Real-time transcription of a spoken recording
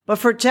But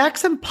for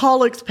Jackson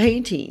Pollock's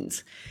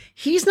paintings,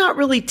 he's not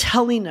really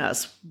telling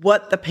us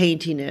what the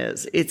painting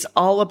is. It's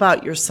all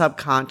about your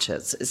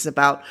subconscious. It's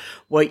about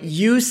what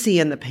you see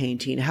in the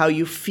painting, how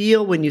you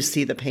feel when you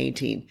see the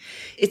painting.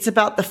 It's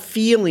about the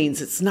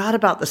feelings. It's not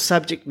about the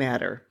subject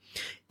matter.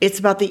 It's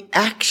about the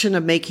action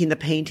of making the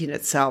painting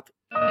itself.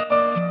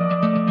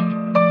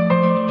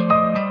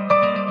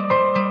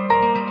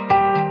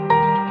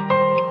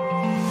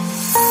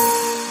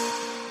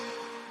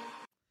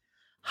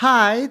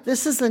 Hi,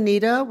 this is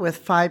Anita with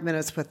 5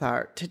 Minutes with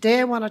Art. Today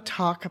I want to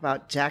talk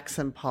about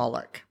Jackson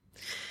Pollock.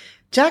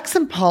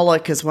 Jackson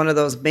Pollock is one of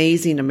those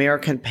amazing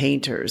American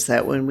painters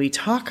that when we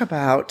talk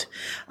about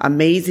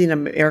amazing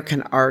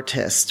American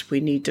artists, we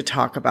need to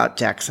talk about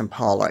Jackson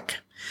Pollock.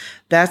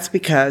 That's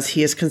because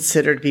he is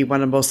considered to be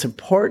one of the most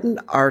important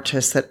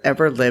artists that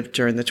ever lived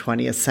during the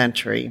 20th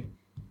century.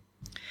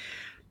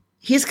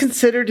 He's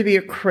considered to be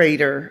a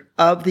creator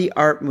of the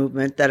art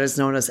movement that is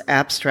known as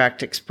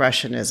abstract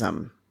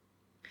expressionism.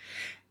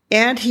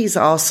 And he's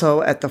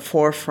also at the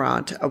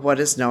forefront of what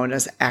is known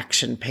as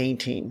action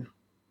painting.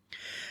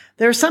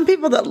 There are some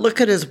people that look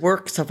at his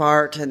works of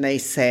art and they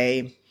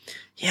say,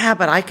 yeah,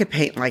 but I could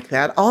paint like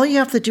that. All you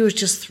have to do is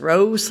just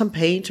throw some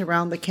paint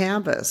around the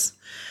canvas.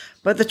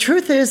 But the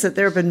truth is that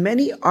there have been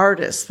many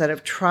artists that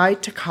have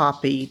tried to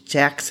copy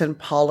Jackson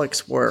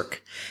Pollock's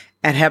work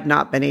and have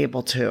not been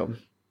able to.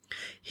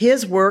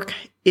 His work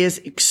is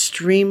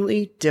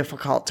extremely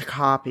difficult to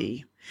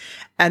copy.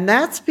 And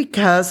that's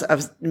because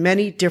of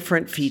many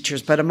different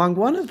features, but among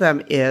one of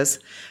them is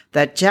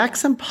that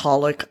Jackson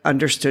Pollock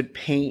understood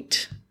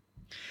paint.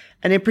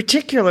 And in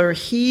particular,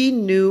 he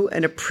knew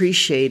and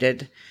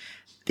appreciated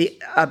the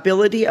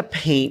ability of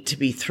paint to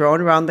be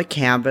thrown around the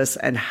canvas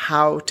and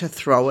how to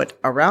throw it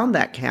around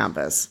that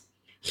canvas.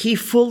 He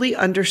fully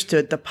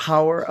understood the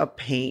power of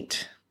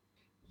paint.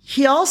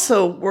 He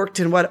also worked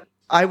in what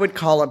I would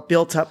call a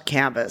built-up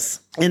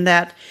canvas, in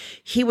that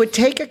he would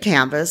take a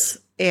canvas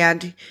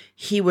and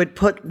he would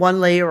put one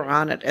layer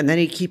on it, and then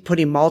he'd keep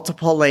putting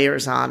multiple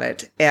layers on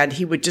it. And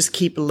he would just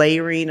keep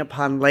layering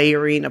upon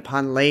layering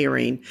upon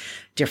layering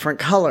different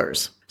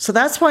colors. So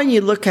that's why when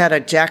you look at a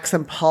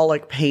Jackson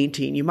Pollock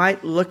painting, you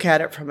might look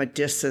at it from a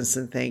distance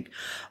and think,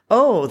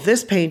 oh,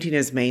 this painting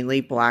is mainly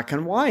black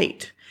and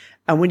white.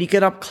 And when you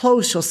get up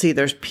close, you'll see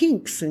there's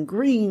pinks and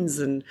greens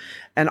and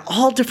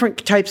all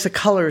different types of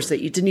colors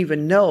that you didn't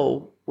even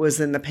know was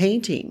in the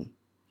painting.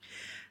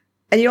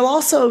 And you'll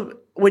also,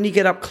 when you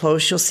get up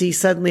close, you'll see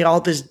suddenly all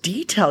this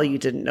detail you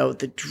didn't know,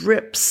 the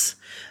drips,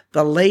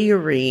 the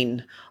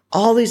layering,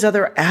 all these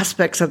other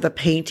aspects of the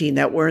painting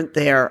that weren't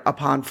there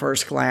upon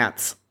first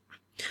glance.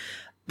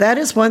 That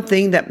is one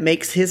thing that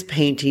makes his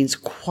paintings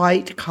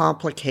quite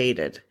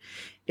complicated,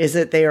 is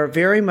that they are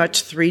very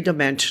much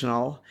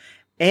three-dimensional,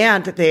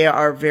 and they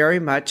are very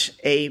much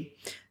a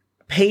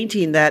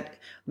painting that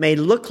may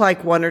look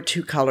like one or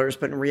two colors,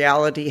 but in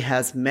reality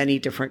has many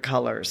different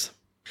colors.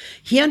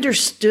 He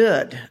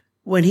understood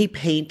when he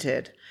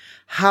painted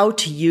how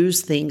to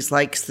use things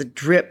like the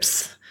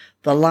drips,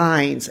 the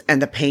lines,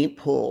 and the paint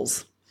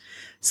pools.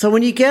 So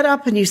when you get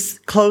up and you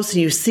close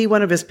and you see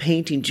one of his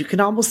paintings, you can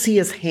almost see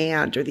his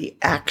hand or the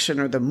action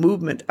or the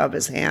movement of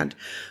his hand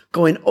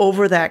going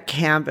over that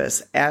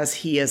canvas as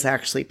he is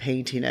actually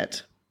painting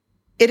it.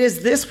 It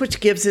is this which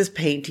gives his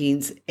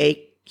paintings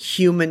a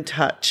human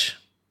touch.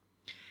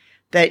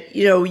 That,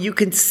 you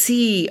can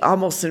see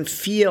almost and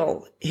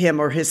feel him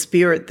or his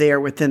spirit there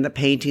within the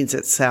paintings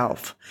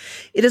itself.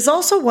 It is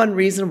also one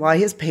reason why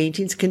his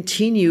paintings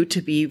continue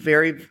to be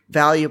very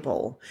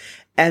valuable,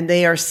 and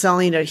they are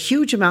selling at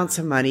huge amounts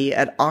of money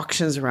at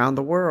auctions around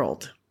the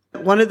world.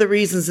 One of the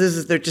reasons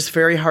is they're just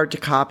very hard to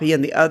copy,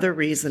 and the other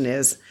reason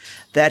is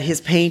that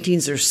his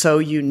paintings are so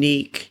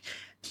unique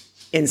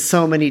in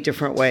so many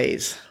different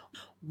ways.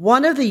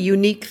 One of the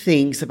unique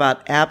things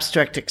about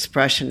abstract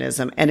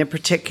expressionism, and in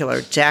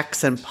particular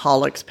Jackson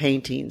Pollock's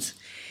paintings,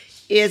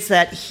 is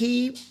that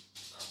he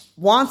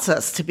wants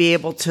us to be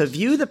able to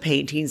view the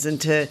paintings and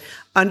to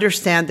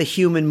understand the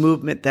human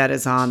movement that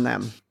is on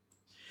them.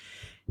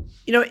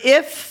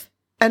 If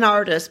an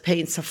artist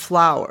paints a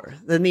flower,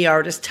 then the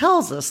artist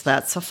tells us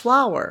that's a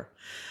flower.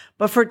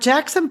 But for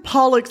Jackson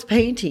Pollock's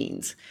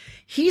paintings,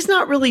 he's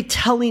not really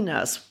telling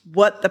us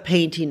what the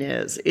painting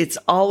is. It's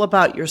all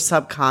about your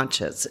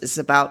subconscious. It's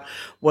about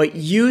what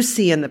you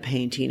see in the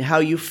painting, how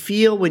you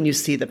feel when you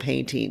see the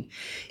painting.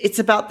 It's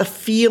about the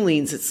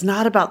feelings. It's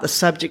not about the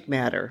subject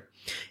matter.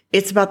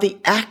 It's about the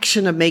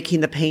action of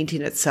making the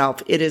painting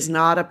itself. It is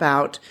not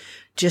about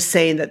just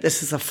saying that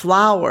this is a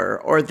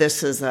flower or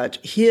this is a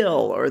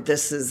hill or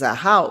this is a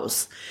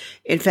house.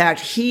 In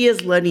fact, he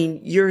is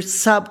letting your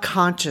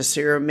subconscious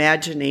or your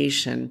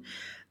imagination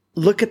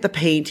look at the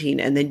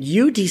painting, and then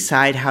you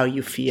decide how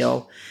you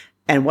feel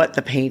and what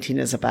the painting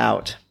is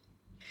about.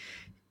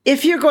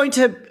 If you're going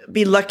to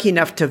be lucky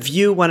enough to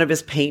view one of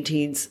his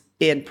paintings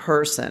in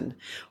person,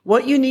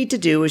 what you need to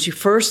do is you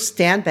first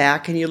stand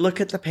back and you look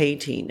at the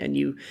painting and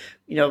you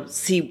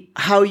see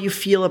how you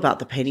feel about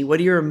the painting. What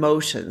are your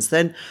emotions?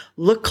 Then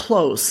look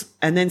close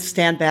and then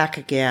stand back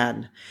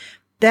again.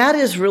 That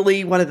is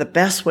really one of the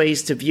best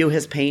ways to view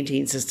his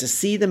paintings, is to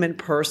see them in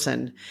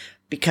person,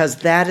 because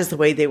that is the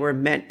way they were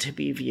meant to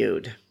be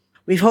viewed.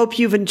 We hope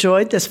you've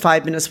enjoyed this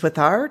 5 Minutes with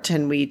Art,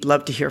 and we'd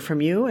love to hear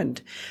from you.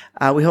 And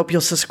we hope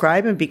you'll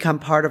subscribe and become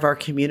part of our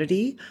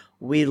community.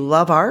 We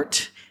love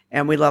art,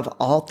 and we love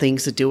all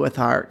things to do with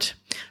art.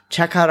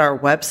 Check out our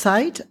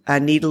website,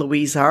 Anita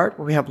Louise Art,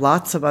 where we have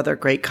lots of other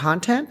great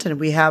content. And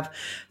we have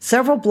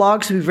several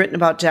blogs we've written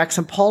about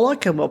Jackson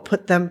Pollock, and we'll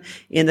put them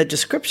in the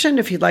description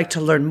if you'd like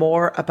to learn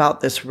more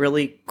about this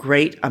really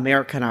great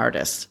American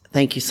artist.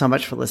 Thank you so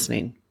much for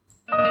listening.